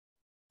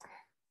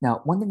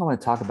Now, one thing I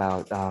want to talk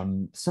about,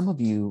 some of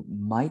you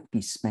might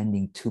be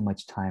spending too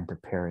much time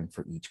preparing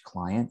for each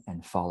client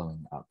and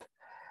following up.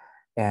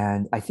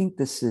 And I think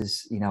this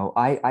is,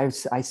 I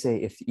say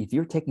if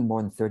you're taking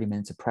more than 30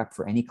 minutes of prep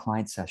for any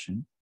client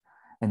session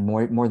and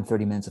more than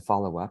 30 minutes of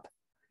follow up,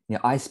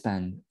 I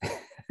spend,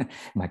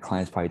 my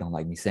clients probably don't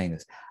like me saying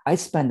this, I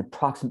spend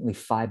approximately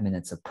 5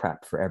 minutes of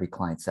prep for every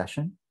client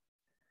session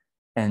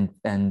and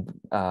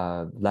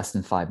less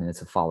than 5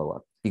 minutes of follow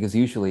up.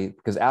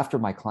 Because after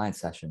my client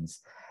sessions,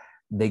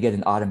 they get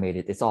an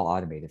automated, it's all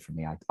automated for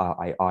me.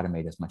 I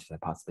automate as much as I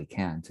possibly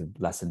can to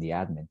lessen the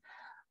admin.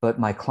 But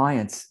my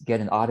clients get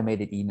an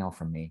automated email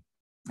from me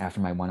after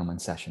my one-on-one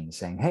session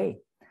saying, hey,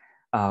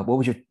 what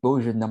was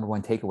your number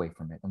one takeaway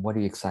from it? And what are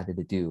you excited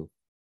to do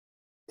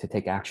to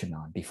take action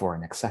on before our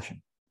next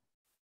session?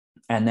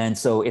 And then,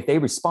 so if they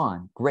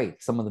respond,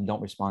 great. Some of them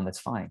don't respond, that's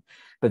fine.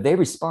 But they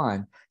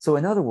respond. So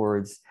in other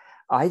words,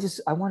 I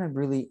want to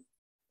really,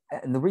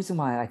 and the reason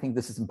why I think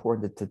this is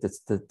important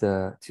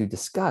to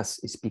discuss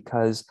is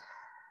because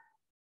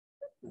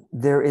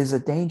there is a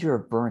danger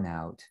of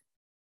burnout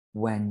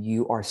when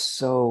you are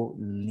so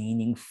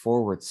leaning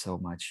forward so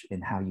much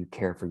in how you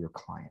care for your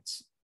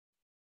clients.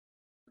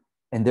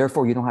 And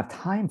therefore, you don't have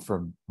time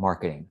for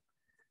marketing,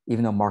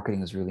 even though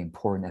marketing is really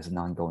important as an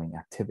ongoing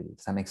activity.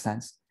 Does that make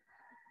sense?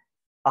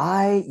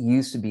 I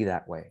used to be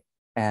that way.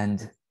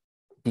 And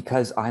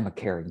because I'm a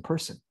caring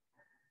person,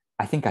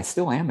 I think I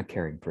still am a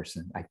caring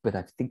person, but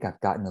I think I've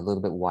gotten a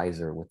little bit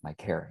wiser with my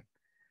caring,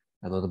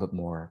 a little bit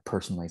more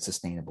personally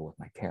sustainable with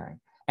my caring.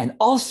 And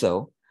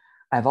also,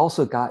 I've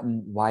also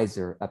gotten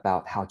wiser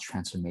about how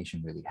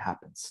transformation really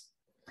happens.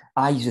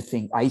 I used to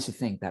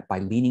think that by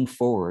leaning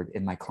forward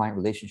in my client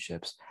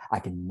relationships, I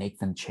can make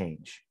them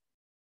change.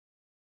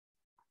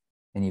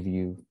 Any of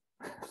you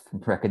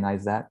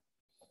recognize that?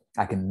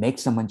 I can make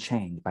someone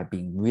change by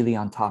being really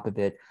on top of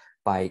it,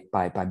 by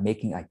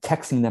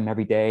texting them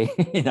every day,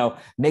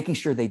 making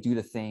sure they do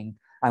the thing.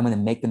 I'm going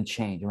to make them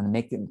change. I'm going to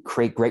make them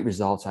create great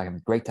results. I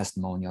have great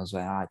testimonials.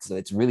 So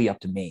it's really up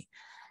to me.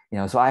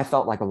 So I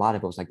felt like a lot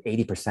of it was like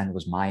 80%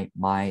 was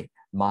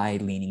my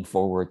leaning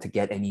forward to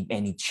get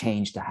any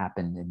change to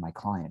happen in my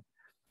client.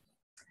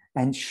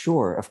 And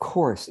sure, of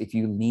course, if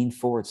you lean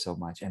forward so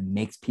much and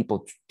makes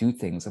people do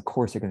things, of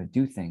course they're going to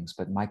do things.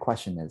 But my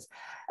question is,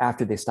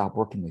 after they stop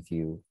working with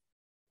you,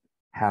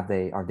 are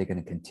they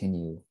going to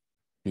continue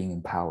being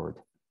empowered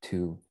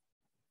to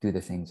do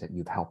the things that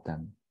you've helped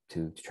them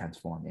to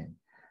transform in?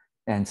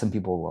 And some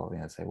people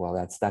will say, well,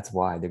 that's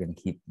why they're going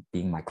to keep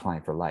being my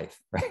client for life,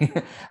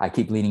 right? I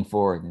keep leaning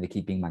forward and they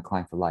keep being my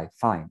client for life.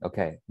 Fine.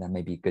 Okay. That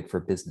may be good for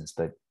business,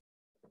 but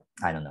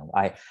I don't know.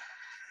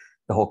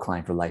 The whole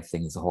client for life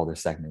thing is a whole other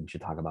segment we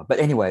should talk about. But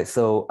anyway,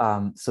 so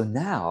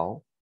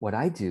now what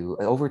I do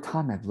over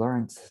time, I've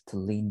learned to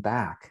lean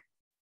back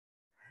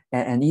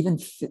and even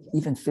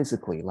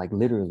physically, like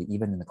literally,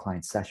 even in the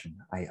client session,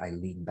 I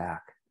lean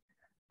back.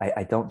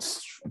 I don't,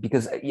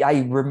 because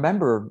I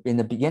remember in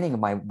the beginning of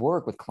my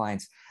work with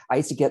clients, I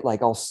used to get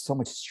like so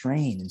much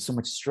strain and so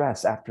much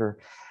stress after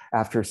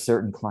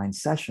certain client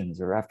sessions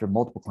or after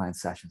multiple client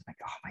sessions. Like,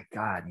 oh my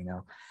God,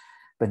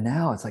 but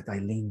now it's like I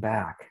lean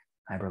back,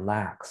 I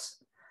relax,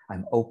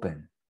 I'm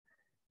open,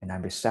 and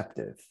I'm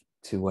receptive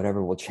to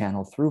whatever will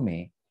channel through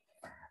me.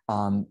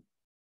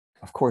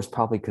 Of course,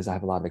 probably because I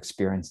have a lot of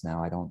experience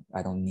now, I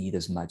don't need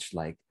as much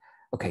like,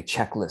 okay,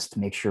 checklist,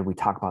 make sure we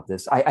talk about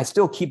this. I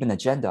still keep an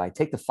agenda. I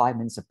take the 5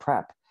 minutes of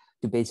prep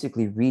to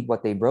basically read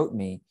what they wrote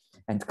me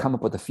and come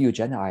up with a few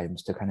agenda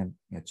items to kind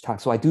of talk.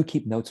 So I do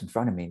keep notes in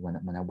front of me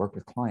when I work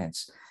with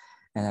clients.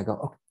 And I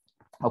go,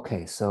 oh,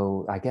 okay,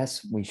 so I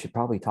guess we should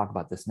probably talk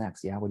about this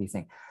next. Yeah, what do you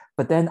think?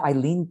 But then I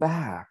lean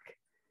back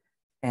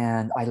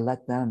and I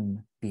let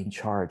them be in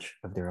charge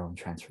of their own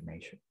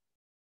transformation.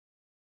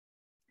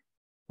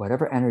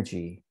 Whatever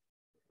energy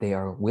they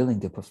are willing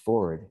to put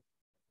forward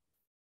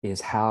is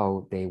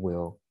how they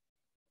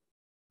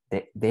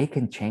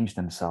can change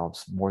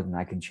themselves more than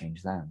I can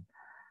change them.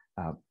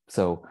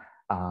 So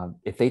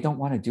if they don't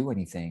want to do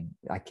anything,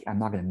 I'm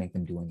not going to make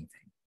them do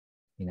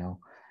anything,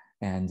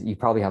 and you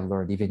probably have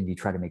learned, even if you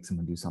try to make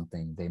someone do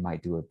something, they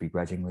might do it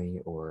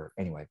begrudgingly, or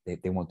anyway,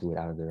 they won't do it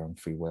out of their own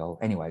free will.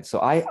 Anyway, so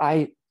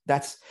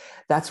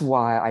that's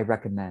why I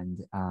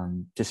recommend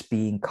just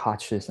being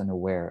cautious and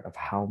aware of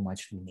how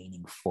much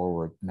leaning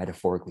forward,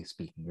 metaphorically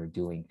speaking, you're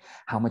doing.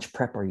 How much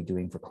prep are you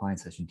doing for client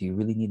session? Do you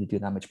really need to do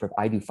that much prep?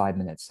 I do 5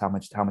 minutes. How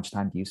much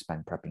time do you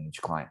spend prepping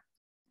each client?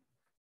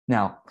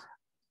 Now,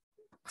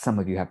 some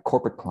of you have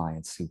corporate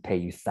clients who pay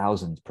you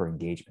thousands per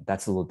engagement.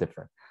 That's a little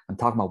different. I'm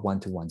talking about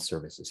one-to-one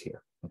services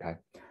here, okay?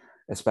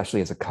 Especially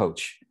as a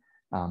coach.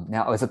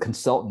 Now, as a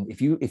consultant,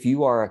 if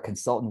you are a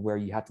consultant where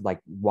you have to like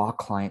walk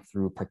client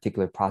through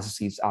particular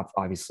processes,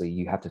 obviously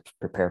you have to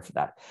prepare for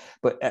that.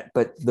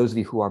 But those of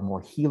you who are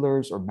more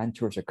healers or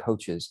mentors or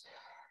coaches,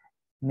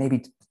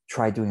 maybe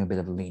try doing a bit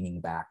of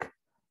leaning back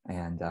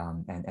and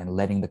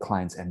letting the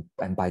clients, and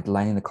by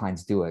letting the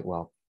clients do it,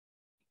 well,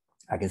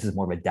 I guess it's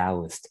more of a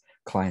Taoist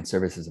client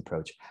services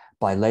approach.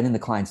 By letting the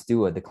clients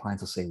do it, the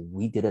clients will say,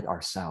 we did it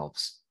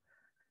ourselves.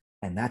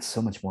 And that's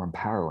so much more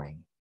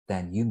empowering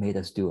then you made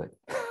us do it.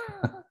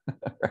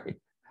 Right?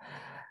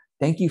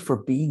 Thank you for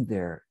being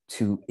there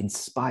to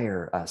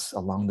inspire us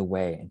along the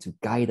way and to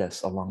guide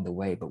us along the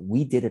way. But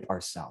we did it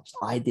ourselves.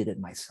 I did it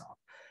myself.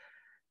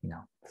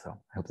 So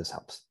I hope this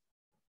helps.